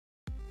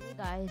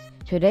Guys,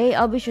 today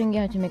I'll be showing you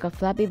how to make a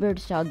Flappy Bird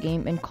style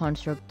game in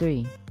Construct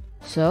 3.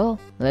 So,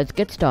 let's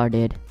get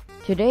started.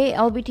 Today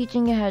I'll be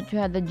teaching you how to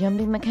add the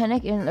jumping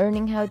mechanic and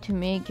learning how to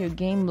make your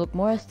game look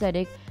more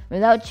aesthetic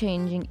without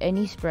changing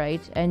any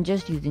sprites and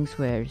just using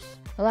squares.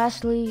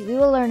 Lastly, we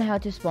will learn how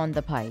to spawn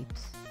the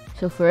pipes.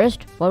 So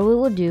first, what we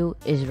will do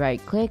is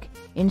right click,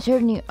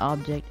 insert new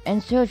object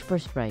and search for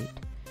sprite.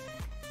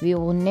 We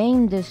will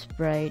name this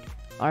sprite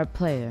our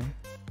player.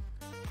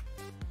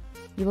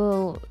 You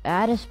will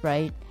add a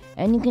sprite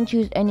and you can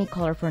choose any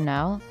color for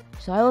now,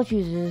 so I will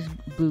choose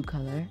this blue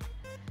color.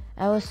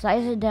 I will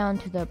size it down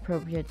to the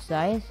appropriate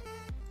size,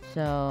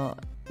 so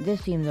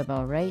this seems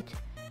about right.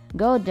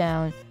 Go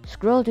down,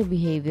 scroll to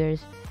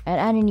behaviors and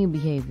add a new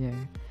behavior.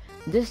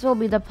 This will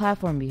be the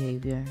platform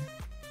behavior.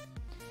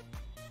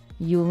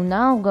 You will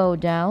now go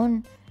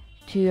down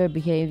to your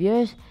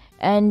behaviors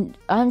and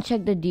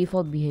uncheck the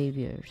default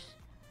behaviors.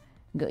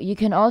 You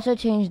can also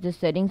change the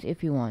settings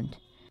if you want.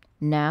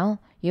 Now,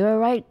 you will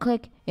right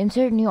click,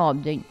 insert new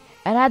object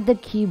and add the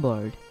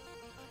keyboard.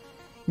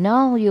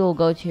 Now you will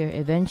go to your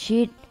event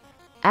sheet,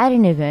 add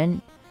an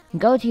event,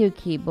 go to your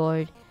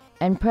keyboard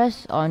and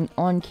press on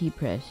key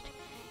pressed.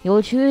 You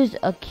will choose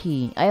a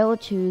key. I will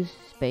choose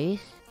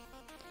space.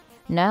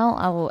 Now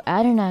I will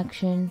add an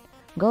action,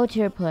 go to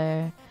your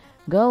player,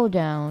 go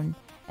down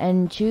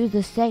and choose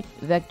the set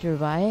vector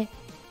y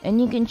and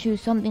you can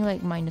choose something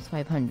like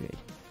 -500.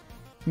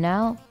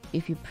 Now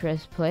if you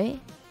press play,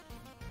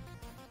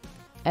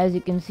 as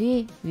you can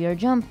see, we are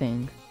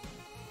jumping.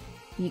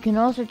 You can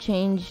also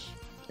change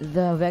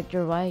the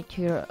vector y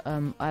to your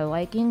eye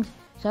likings,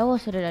 so I will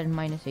set it at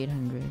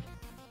 -800.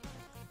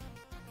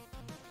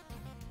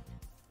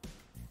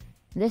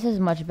 This is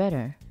much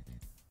better.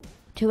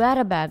 To add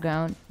a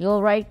background,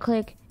 you'll right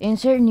click,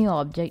 insert new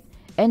object,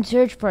 and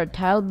search for a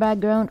tiled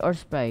background or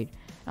sprite.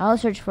 I'll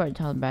search for a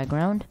tiled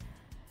background.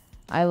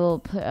 I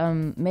will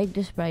make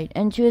the sprite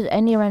and choose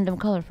any random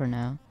color for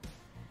now.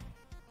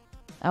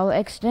 I will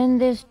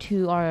extend this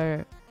to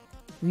our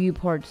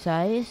viewport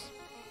size,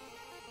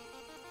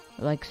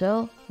 like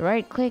so.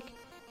 Right click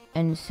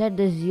and set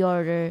the Z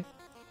order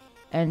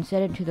and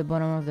set it to the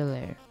bottom of the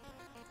layer.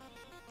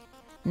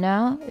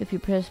 Now, if you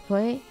press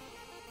play,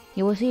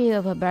 you will see you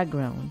have a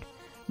background,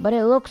 but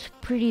it looks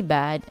pretty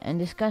bad and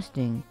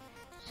disgusting.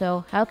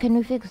 So how can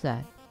we fix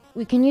that?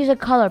 We can use a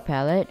color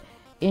palette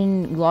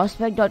in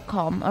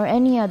glosspec.com or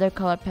any other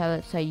color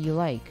palette site you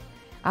like.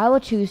 I will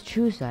choose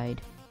TrueSide.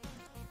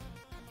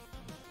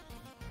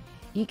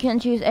 You can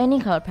choose any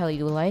color palette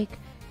you like,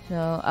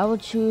 so I will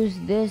choose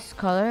this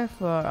color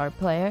for our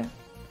player.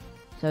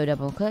 So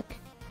double click,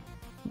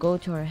 go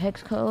to our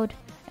hex code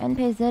and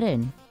paste that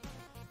in.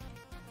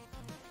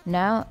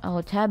 Now I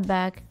will tab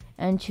back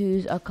and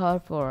choose a color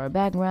for our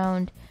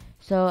background,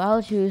 so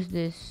I'll choose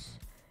this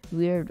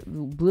weird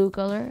blue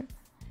color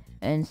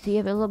and see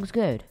if it looks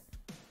good.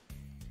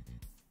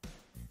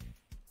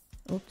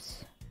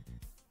 Oops.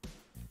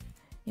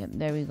 Yep,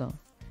 there we go.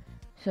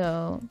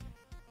 So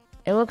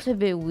it looks a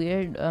bit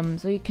weird,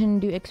 so you can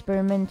do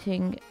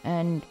experimenting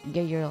and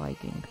get your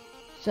liking.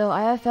 So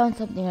I have found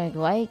something I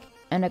like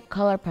and a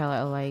color palette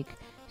I like,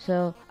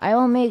 so I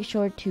will make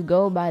sure to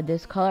go by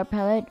this color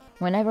palette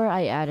whenever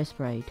I add a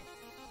sprite.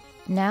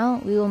 Now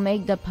we will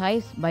make the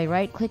pipes by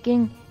right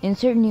clicking,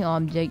 insert new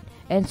object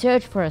and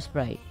search for a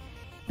sprite.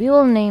 We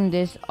will name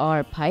this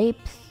our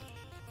pipes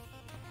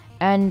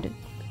and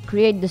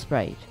create the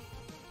sprite.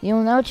 You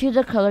will now choose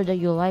a color that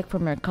you like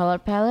from your color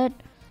palette.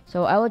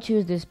 So I will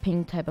choose this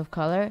pink type of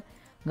color,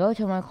 go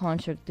to my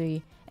Construct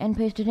 3 and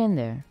paste it in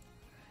there.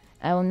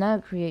 I will now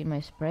create my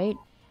sprite,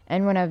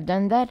 and when I've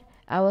done that,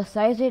 I will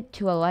size it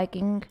to a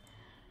liking,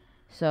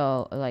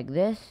 so like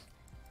this.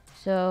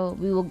 So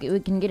we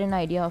can get an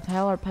idea of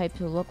how our pipes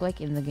will look like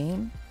in the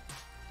game.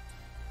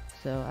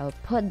 So I'll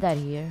put that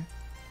here,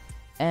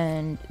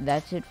 and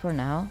that's it for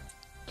now.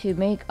 To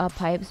make a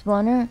pipe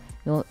spawner,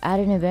 you'll add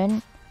an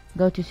event,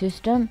 go to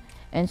system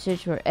and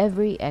search for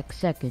every X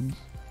seconds.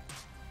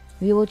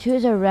 We will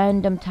choose a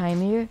random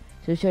time here,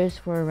 so search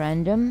for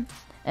random,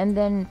 and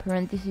then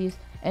parentheses,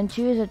 and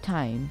choose a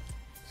time.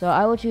 So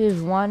I will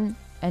choose 1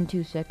 and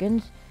 2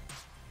 seconds.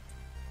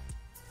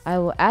 I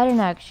will add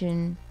an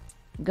action,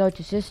 go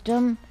to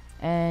system,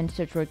 and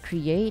search for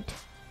create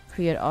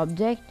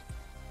object,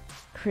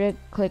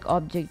 click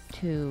object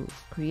to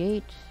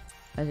create,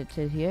 as it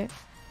says here.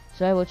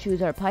 So I will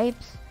choose our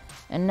pipes,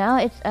 and now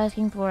it's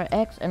asking for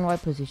X and Y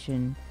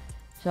position.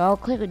 So I'll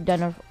click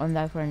done on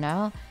that for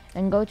now,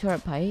 and go to our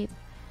pipe.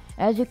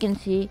 As you can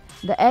see,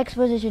 the X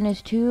position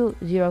is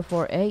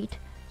 2048,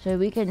 so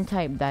we can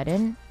type that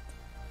in.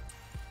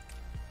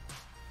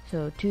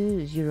 So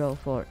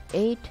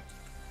 2048.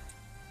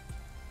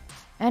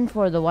 And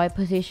for the Y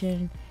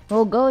position,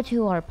 we'll go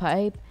to our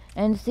pipe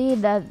and see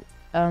that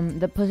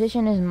the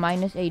position is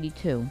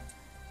 -82.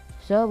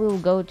 So we will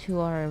go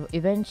to our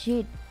event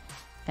sheet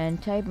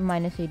and type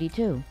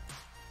 -82.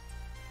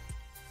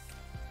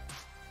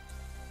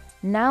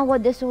 Now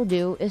what this will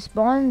do is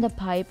spawn the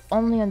pipe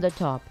only on the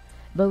top,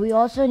 but we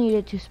also need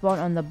it to spawn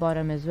on the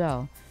bottom as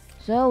well.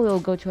 So we'll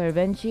go to our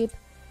event sheet,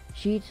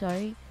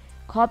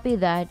 copy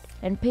that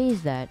and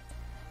paste that.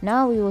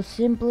 Now we will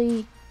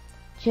simply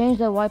change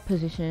the Y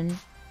position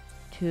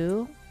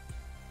to,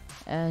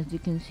 as you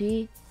can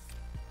see,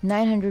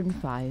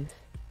 905.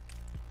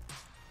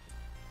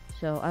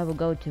 So I will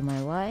go to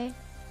my Y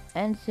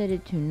and set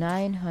it to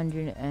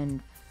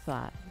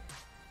 905.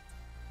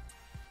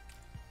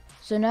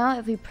 So now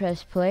if we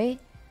press play,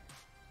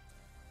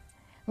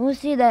 we'll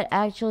see that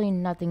actually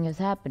nothing is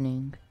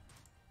happening.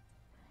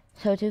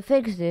 So to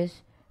fix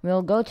this,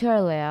 we'll go to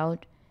our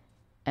layout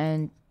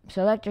and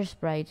select our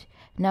sprites.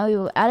 Now we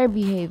will add our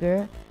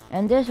behavior,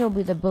 and this will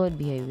be the bullet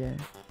behavior.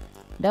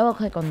 Double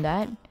click on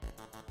that,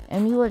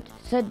 and we will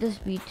set the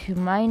speed to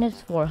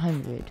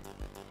 -400.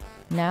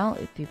 Now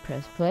if we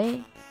press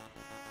play,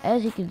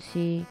 as you can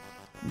see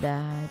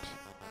that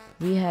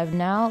we have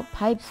now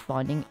pipe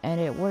spawning,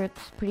 and it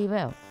works pretty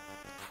well.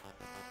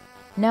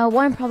 Now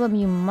one problem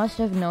you must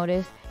have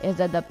noticed is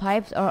that the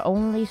pipes are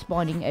only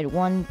spawning at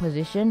one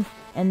position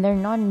and they're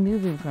not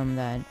moving from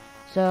that.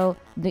 So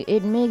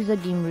it makes the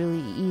game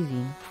really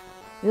easy.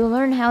 We'll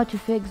learn how to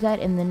fix that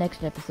in the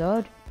next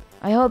episode.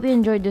 I hope you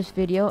enjoyed this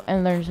video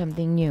and learned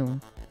something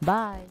new.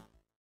 Bye!